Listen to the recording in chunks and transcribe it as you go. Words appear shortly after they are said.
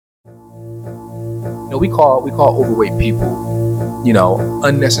we call overweight people,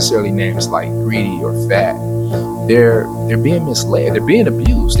 unnecessarily names like greedy or fat. They're being misled. They're being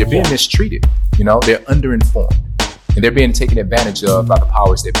abused. They're being mistreated. They're underinformed, and they're being taken advantage of by the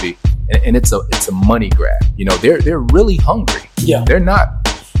powers that be. And it's a money grab. They're really hungry. Yeah.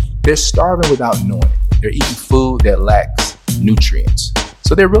 They're starving without knowing it. They're eating food that lacks nutrients.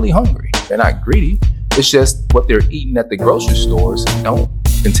 So they're really hungry. They're not greedy. It's just what they're eating at the grocery stores don't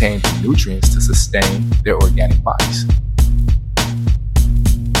contain the nutrients to sustain their organic bodies.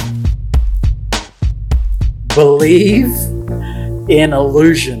 Believe in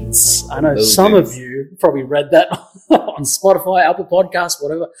illusions. I know some of you probably read that on Spotify, Apple Podcasts,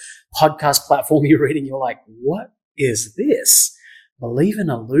 whatever podcast platform you're reading. You're like, what is this? Believe in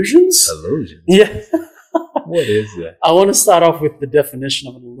illusions? Illusions? Yeah. What is that? I want to start off with the definition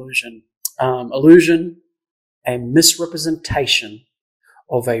of an illusion. Illusion, a misrepresentation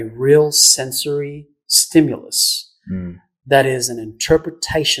of a real sensory stimulus that is an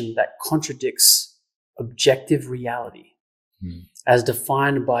interpretation that contradicts objective reality as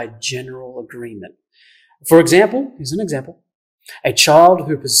defined by general agreement. For example, here's an example. A child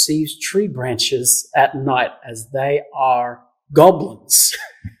who perceives tree branches at night as they are goblins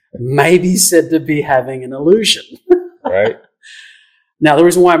may be said to be having an illusion. Right. Now, the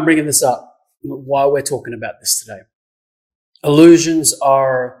reason why I'm bringing this up, why we're talking about this today, illusions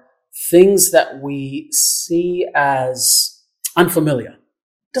are things that we see as unfamiliar.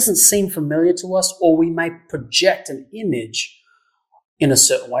 It doesn't seem familiar to us, or we may project an image in a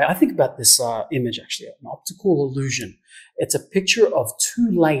certain way. I think about this image, actually, an optical illusion. It's a picture of two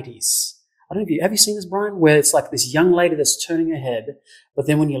ladies. I don't know if have you seen this, Brian? Where it's like this young lady that's turning her head, but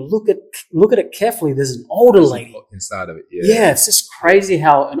then when you look at it carefully, there's an older lady inside of it. Yeah, it's just crazy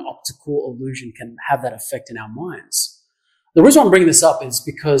how an optical illusion can have that effect in our minds. The reason I'm bringing this up is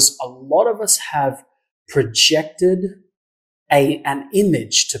because a lot of us have projected an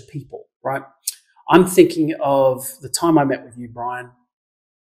image to people, right? I'm thinking of the time I met with you, Brian.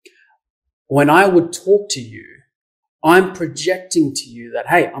 When I would talk to you, I'm projecting to you that,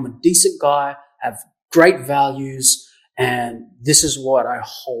 hey, I'm a decent guy, have great values, and this is what I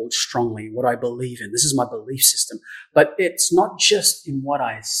hold strongly, what I believe in. This is my belief system. But it's not just in what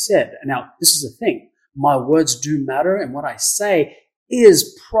I said. Now, this is the thing. My words do matter, and what I say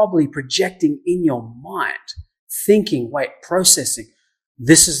is probably projecting in your mind, thinking, processing.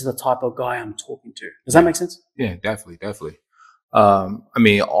 This is the type of guy I'm talking to. Does that make sense? Yeah, definitely.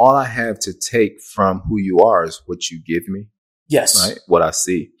 All I have to take from who you are is what you give me. Yes. Right? What I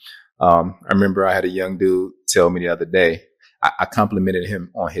see. I remember I had a young dude tell me the other day, I complimented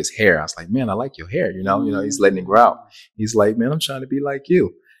him on his hair. I was like, man, I like your hair. He's letting it grow out. He's like, man, I'm trying to be like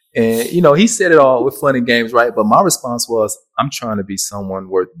you. And, he said it all with fun and games, right? But my response was, I'm trying to be someone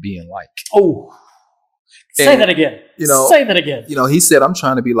worth being like. Oh, say that again. Say that again. He said, I'm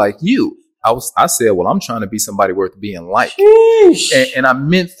trying to be like you. I said, well, I'm trying to be somebody worth being like. And I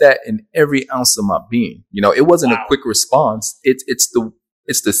meant that in every ounce of my being. It wasn't a quick response. It's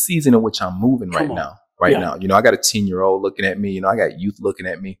the season in which I'm moving right now. I got a 10-year-old looking at me. I got youth looking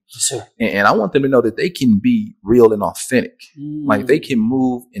at me. Yes, sir. And I want them to know that they can be real and authentic. Like they can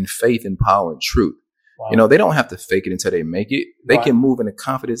move in faith and power and truth. Wow. They don't have to fake it until they make it. They can move in the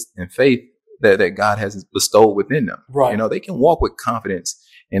confidence and faith that God has bestowed within them. Right. They can walk with confidence,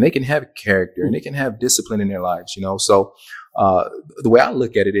 and they can have character, and they can have discipline in their lives. So the way I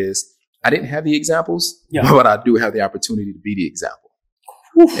look at it is, I didn't have the examples, but I do have the opportunity to be the example.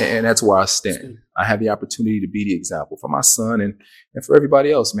 And that's where I stand. I have the opportunity to be the example for my son and for everybody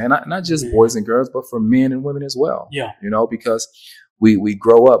else, man. Not just boys and girls, but for men and women as well. Yeah. Because we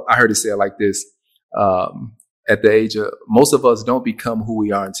grow up. I heard it said like this, at the age of, most of us don't become who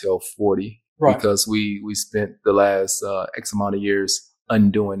we are until 40. Right. Because we spent the last X amount of years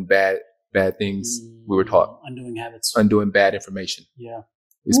undoing bad things we were taught. Undoing habits. Undoing bad information. Yeah.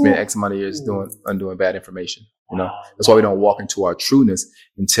 We spent X amount of years undoing bad information. That's why we don't walk into our trueness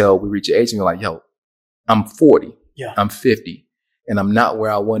until we reach an age and you're like, yo, I'm 40. Yeah. I'm 50 and I'm not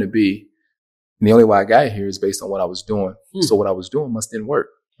where I want to be. And the only way I got here is based on what I was doing. So what I was doing didn't work.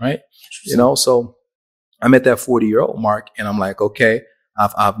 Right. So I'm at that 40-year-old mark and I'm like, okay,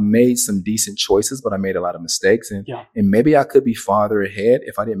 I've made some decent choices, but I made a lot of mistakes. And maybe I could be farther ahead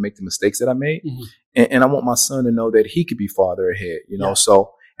if I didn't make the mistakes that I made. And I want my son to know that he could be farther ahead,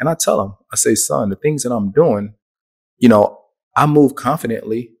 So, and I tell him, I say, son, the things that I'm doing, I move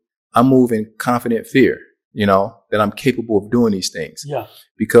confidently. I move in confident fear, that I'm capable of doing these things. Yeah.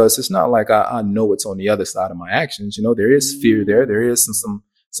 Because it's not like I know what's on the other side of my actions. There is fear there. There is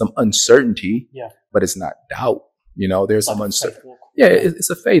some uncertainty, but it's not doubt. There's some uncertainty. Yeah, it's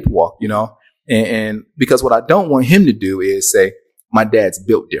a faith walk, And because what I don't want him to do is say, my dad's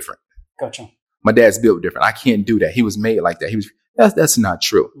built different. Gotcha. My dad's built different. I can't do that. He was made like that. That's not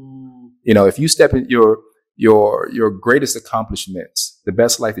true. You know, if you step in your greatest accomplishments, the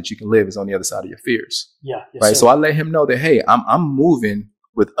best life that you can live is on the other side of your fears. Yeah. Yes, right. Sir. So I let him know that, hey, I'm moving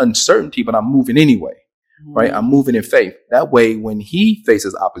with uncertainty, but I'm moving anyway. Right. I'm moving in faith. That way, when he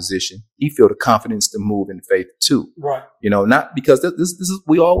faces opposition, he feel the confidence to move in faith too. Right. You know, not because this is,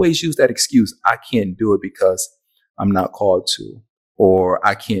 we always use that excuse. I can't do it because I'm not called to, or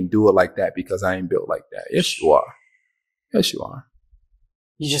I can't do it like that because I ain't built like that. Yes, you are. Yes, you are.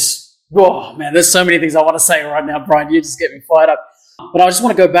 Oh man, there's so many things I want to say right now, Brian. You just get me fired up. But I just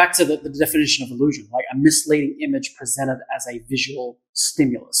want to go back to the definition of illusion, like a misleading image presented as a visual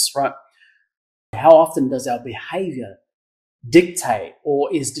stimulus, right? How often does our behavior dictate or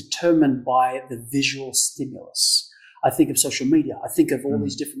is determined by the visual stimulus? I think of social media. I think of all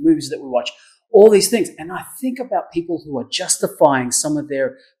these different movies that we watch, all these things. And I think about people who are justifying some of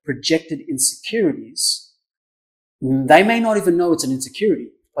their projected insecurities. They may not even know it's an insecurity,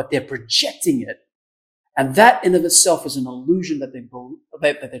 but they're projecting it. And that in of itself is an illusion that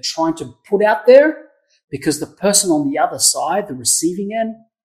they're trying to put out there, because the person on the other side, the receiving end,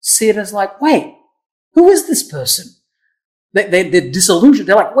 see it as like, wait, who is this person? They're disillusioned.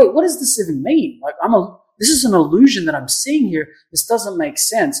 They're like, wait, what does this even mean? Like, this is an illusion that I'm seeing here. This doesn't make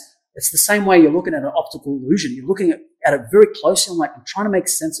sense. It's the same way you're looking at an optical illusion. You're looking at it very closely. I'm trying to make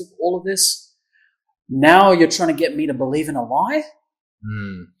sense of all of this. Now you're trying to get me to believe in a lie.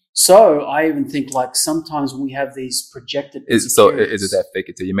 So I even think like sometimes we have these projected. Is it that fake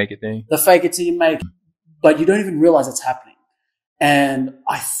it till you make it thing? The fake it till you make it, but you don't even realize it's happening. And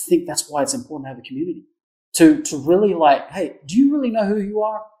I think that's why it's important to have a community to really like, hey, do you really know who you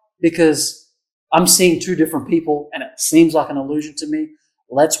are? Because I'm seeing two different people and it seems like an illusion to me.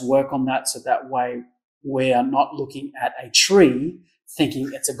 Let's work on that so that way we are not looking at a tree thinking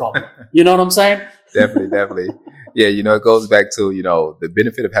it's a goblin. You know what I'm saying? Definitely. Yeah, you know, it goes back to, you know, the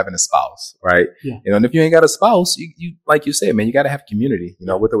benefit of having a spouse, right? Yeah. You know, and if you ain't got a spouse, you like you said, man, you got to have community. You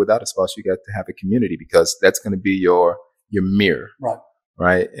know, with or without a spouse, you got to have a community, because that's going to be your mirror.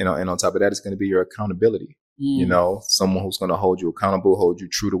 Right. You know, and on top of that, it's going to be your accountability. You know, someone who's going to hold you accountable, hold you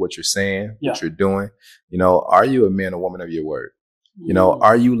true to what you're saying, what you're doing. You know, are you a man or woman of your word? You know,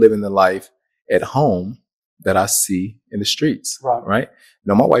 are you living the life at home that I see in the streets? Right. You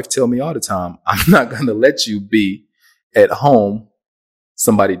know, my wife tell me all the time, I'm not going to let you be at home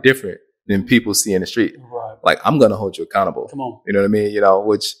somebody different than people see in the street. Like, I'm going to hold you accountable. Come on. You know what I mean? You know,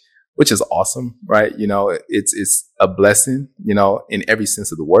 which is awesome, right? You know, it's a blessing, you know, in every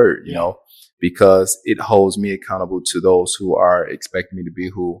sense of the word, you know, because it holds me accountable to those who are expecting me to be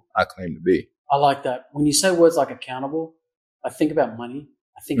who I claim to be. I like that. When you say words like accountable, I think about money.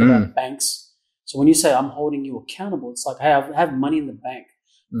 I think about banks. So when you say I'm holding you accountable, it's like, hey, I have money in the bank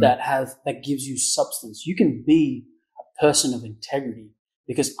that gives you substance. You can be a person of integrity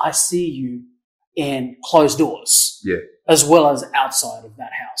because I see you in closed doors, as well as outside of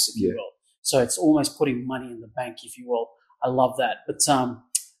that house, if you will. So it's almost putting money in the bank, if you will. I love that. But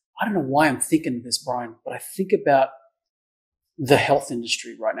I don't know why I'm thinking of this, Brian, but I think about the health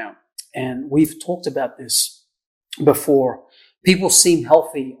industry right now. And we've talked about this before. People seem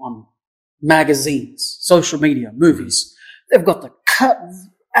healthy on magazines, social media, movies. They've got the cut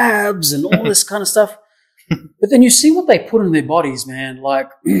abs and all this kind of stuff. But then you see what they put in their bodies, man. Like,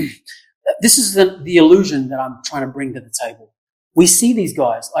 this is the illusion that I'm trying to bring to the table. We see these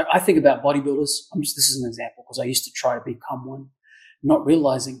guys. Like, I think about bodybuilders. This is an example because I used to try to become one, not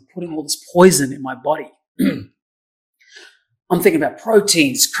realizing putting all this poison in my body. I'm thinking about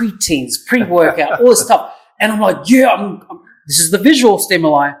proteins, creatines, pre-workout, all this stuff. And I'm like, this is the visual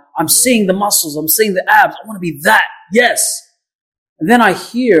stimuli. I'm seeing the muscles. I'm seeing the abs. I want to be that. Yes. And then I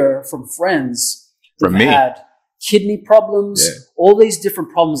hear from friends who've had kidney problems, all these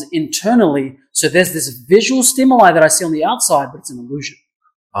different problems internally. So there's this visual stimuli that I see on the outside, but it's an illusion.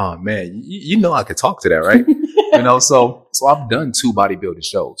 Oh man, you know I could talk to that, right? You know, so I've done 2 bodybuilding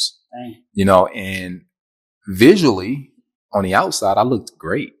shows. Dang. You know, and visually on the outside, I looked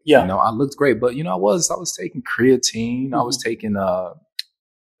great. Yeah. You know, I looked great, but you know, I was taking creatine. I was taking the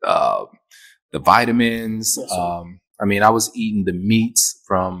vitamins. Yes, I mean, I was eating the meats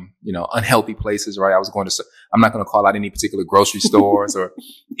from, you know, unhealthy places, right? I'm not going to call out any particular grocery stores or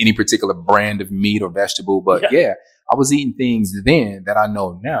any particular brand of meat or vegetable, but I was eating things then that I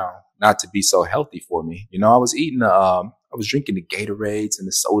know now not to be so healthy for me. You know, I was drinking the Gatorades and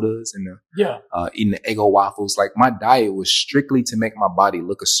the sodas and eating the Eggo waffles. Like, my diet was strictly to make my body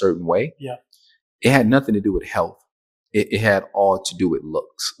look a certain way. Yeah. It had nothing to do with health. it had all to do with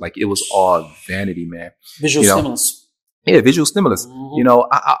looks. Like it was all vanity, man. Visual stimulus. Yeah, visual stimulus.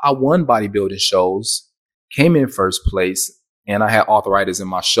 I won bodybuilding shows, came in first place, and I had arthritis in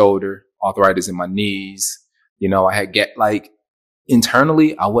my shoulder, arthritis in my knees. I had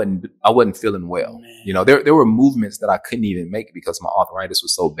internally, I wasn't feeling well. Man. There were movements that I couldn't even make because my arthritis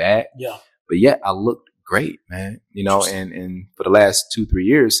was so bad. Yeah. But yet I looked great, man. And for the last 2-3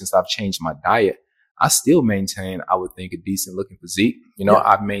 years since I've changed my diet, I still maintain, I would think, a decent looking physique.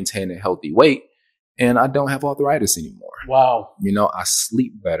 I've maintained a healthy weight and I don't have arthritis anymore. Wow. I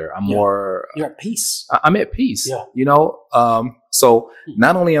sleep better. I'm more. You're at peace. I'm at peace. Yeah. So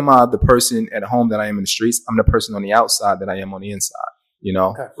not only am I the person at home that I am in the streets, I'm the person on the outside that I am on the inside,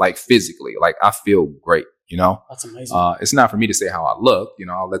 okay. Like physically, like I feel great, That's amazing. It's not for me to say how I look,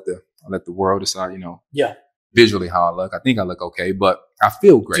 I'll let the world decide, yeah. Visually how I look. I think I look okay, but I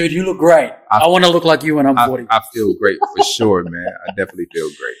feel great. Dude, you look great. I want to look like you when I'm 40. I feel great for sure, man. I definitely feel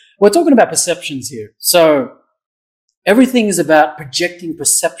great. We're talking about perceptions here. So everything is about projecting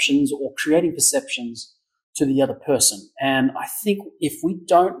perceptions or creating perceptions to the other person. And I think if we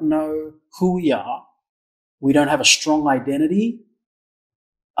don't know who we are, we don't have a strong identity.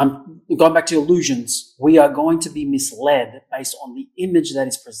 I'm going back to illusions. We are going to be misled based on the image that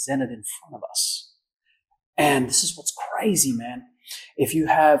is presented in front of us. And this is what's crazy, man. If you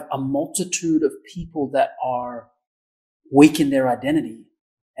have a multitude of people that are weak in their identity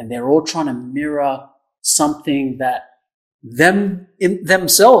and they're all trying to mirror something that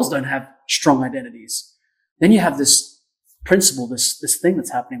themselves don't have strong identities, then you have this principle, this thing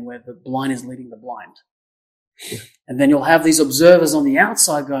that's happening where the blind is leading the blind. And then you'll have these observers on the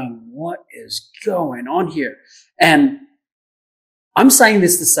outside going, what is going on here? And I'm saying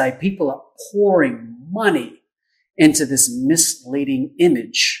this to say people are pouring money into this misleading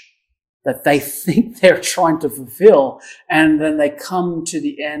image that they think they're trying to fulfill. And then they come to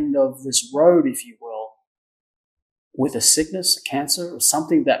the end of this road, if you will, with a sickness, a cancer, or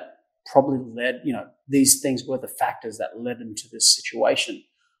something that probably led, these things were the factors that led them to this situation.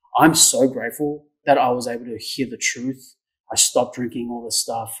 I'm so grateful that I was able to hear the truth. I stopped drinking all this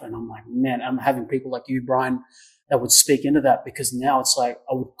stuff. And I'm like, man, I'm having people like you, Brian, that would speak into that, because now it's like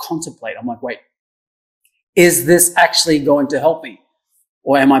I would contemplate. I'm like, wait, is this actually going to help me?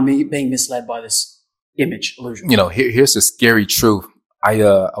 Or am I being misled by this image illusion? Here's the scary truth. I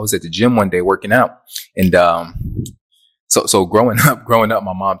was at the gym one day working out, and so growing up,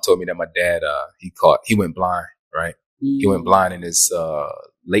 my mom told me that my dad he went blind, right? He went blind in his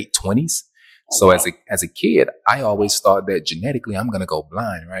late 20s. So wow. as a kid, I always thought that genetically I'm gonna go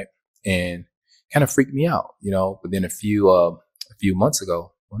blind, right? And kind of freaked me out, But then a few months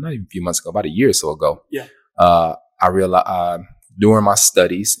ago, well, not even a few months ago, about a year or so ago, I realized during my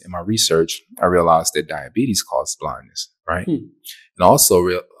studies and my research, I realized that diabetes causes blindness, right? And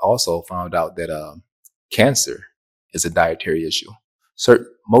also found out that cancer is a dietary issue.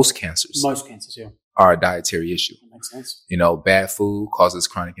 Most cancers, yeah, are a dietary issue. That makes sense. Bad food causes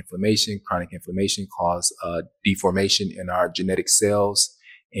chronic inflammation. Chronic inflammation causes deformation in our genetic cells,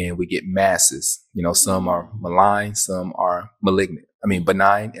 and we get masses. Some are malign, some are malignant. I mean,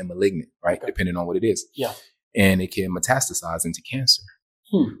 benign and malignant, right? Okay. Depending on what it is. Yeah. And it can metastasize into cancer.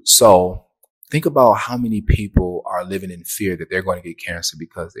 So think about how many people are living in fear that they're going to get cancer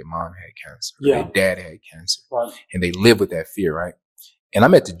because their mom had cancer, or their dad had cancer, right. And they live with that fear, right? And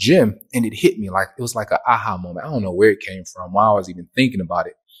I'm at the gym and it hit me it was like an aha moment. I don't know where it came from, why I was even thinking about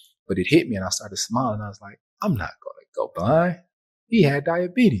it, but it hit me and I started smiling. I was like, I'm not going to go blind. He had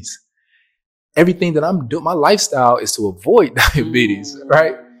diabetes. Everything that I'm doing, my lifestyle is to avoid diabetes,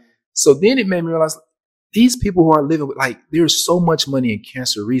 right? So then it made me realize these people who are living with, there's so much money in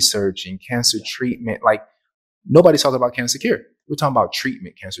cancer research and cancer treatment. Nobody's talking about cancer cure. We're talking about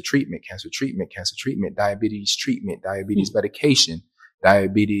treatment, cancer treatment, cancer treatment, cancer treatment, diabetes treatment, diabetes medication,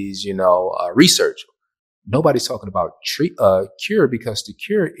 diabetes, research. Nobody's talking about cure, because the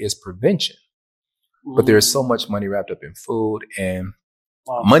cure is prevention. But there's so much money wrapped up in food, and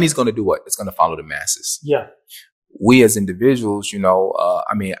money's going to do what? It's going to follow the masses. Yeah. We as individuals,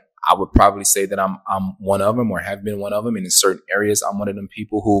 I would probably say that I'm one of them, or have been one of them. And in certain areas, I'm one of them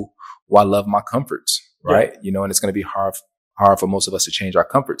people who I love my comforts, right? And it's going to be hard for most of us to change our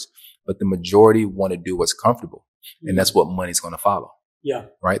comforts, but the majority want to do what's comfortable. And that's what money's going to follow. Yeah.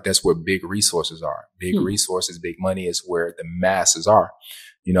 Right. That's where big resources are. Big resources, big money is where the masses are,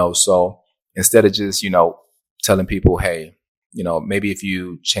 so instead of just, telling people, hey, maybe if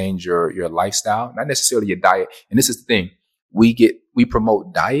you change your lifestyle, not necessarily your diet. And this is the thing. We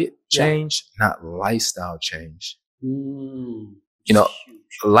promote diet change, not lifestyle change.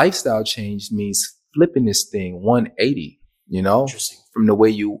 Lifestyle change means flipping this thing 180, you know, Interesting.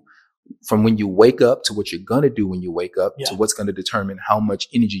 from when you wake up to what you're going to do when you wake up to what's going to determine how much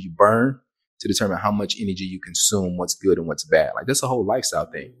energy you burn to determine how much energy you consume, what's good and what's bad. Like that's a whole lifestyle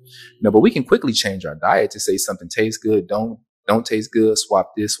thing. But we can quickly change our diet to say something tastes good, don't taste good,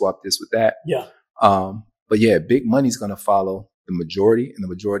 swap this with that. Yeah. But yeah, big money's going to follow the majority, and the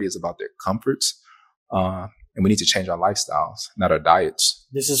majority is about their comforts. And we need to change our lifestyles, not our diets.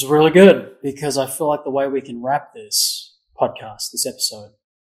 This is really good because I feel like the way we can wrap this podcast, this episode,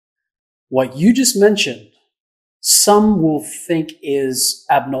 what you just mentioned, some will think is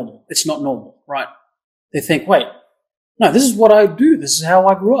abnormal. It's not normal, right? They think, wait, no, this is what I do. This is how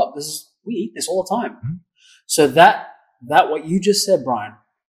I grew up. We eat this all the time. Mm-hmm. So that what you just said, Brian,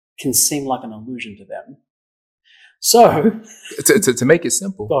 can seem like an illusion to them. So to make it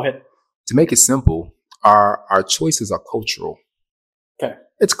simple, go ahead. To make it simple, our choices are cultural. Okay.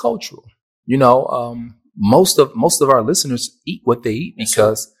 It's cultural. You know, most of our listeners eat what they eat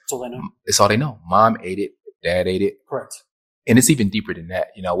because that's all they know. It's all they know. Mom ate it, dad ate it. Correct. And it's even deeper than that.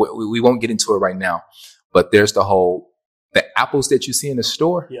 You know, we won't get into it right now, but there's the apples that you see in the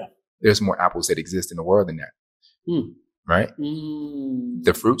store. Yeah. There's more apples that exist in the world than that. Right?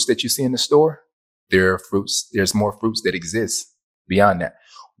 The fruits that you see in the store, there's more fruits that exist beyond that.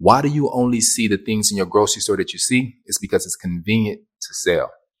 Why do you only see the things in your grocery store that you see? It's because it's convenient to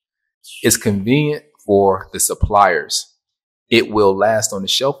sell. It's convenient for the suppliers. It will last on the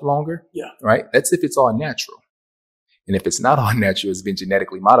shelf longer. Yeah. Right? That's if it's all natural. And if it's not all natural, it's been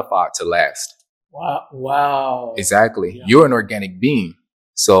genetically modified to last. Wow. Exactly. Yeah. You're an organic being.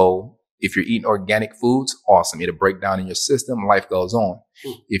 So if you're eating organic foods, awesome. It'll break down in your system. Life goes on.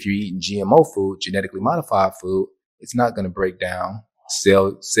 If you're eating GMO food, genetically modified food, it's not going to break down.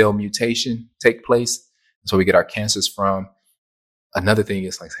 Cell mutation take place. That's where we get our cancers from. Another thing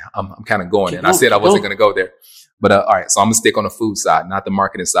is like, I'm kind of going, and I said I wasn't going to go there. But all right, so I'm going to stick on the food side, not the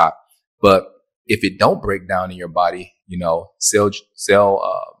marketing side. But if it don't break down in your body, you know, cell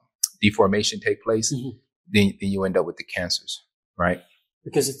deformation take place, then you end up with the cancers, right?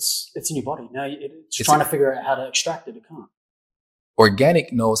 Because it's in your body. Now it's trying to figure out how to extract it. It can't.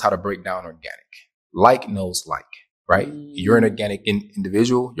 Organic knows how to break down organic. Like knows like, right? You're an organic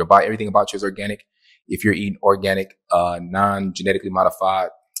individual. Your body, everything about you is organic. If you're eating organic, non-genetically modified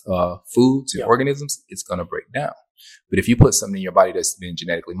foods and organisms, it's going to break down. But if you put something in your body that's been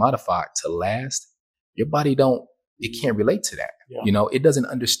genetically modified to last, your body it can't relate to that. Yeah. You know, it doesn't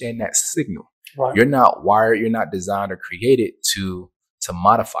understand that signal. Right. You're not wired, you're not designed or created to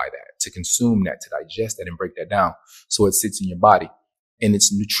modify that, to consume that, to digest that and break that down. So it sits in your body and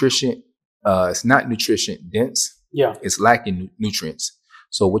it's not nutrition dense. Yeah. It's lacking nutrients.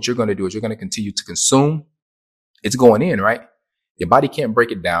 So what you're going to do is you're going to continue to consume. It's going in, right? Your body can't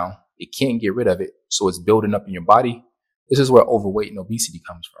break it down. It can't get rid of it. So it's building up in your body. This is where overweight and obesity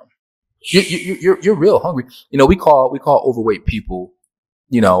comes from. You're real hungry. You know, we call overweight people,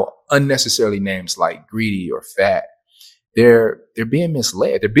 you know, unnecessarily names like greedy or fat. They're being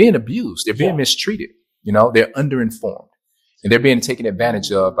misled. They're being abused. They're being mistreated. You know, they're underinformed and they're being taken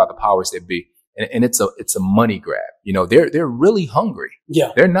advantage of by the powers that be. And it's a money grab. You know, they're really hungry.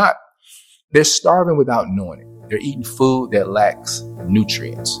 Yeah. They're starving without knowing it. They're eating food that lacks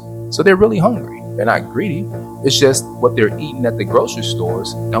nutrients. So they're really hungry. They're not greedy. It's just what they're eating at the grocery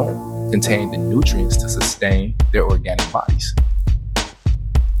stores don't contain the nutrients to sustain their organic bodies.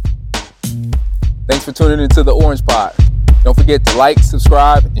 Thanks for tuning into the Orange Pod. Don't forget to like,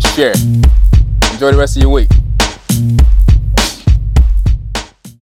 subscribe, and share. Enjoy the rest of your week.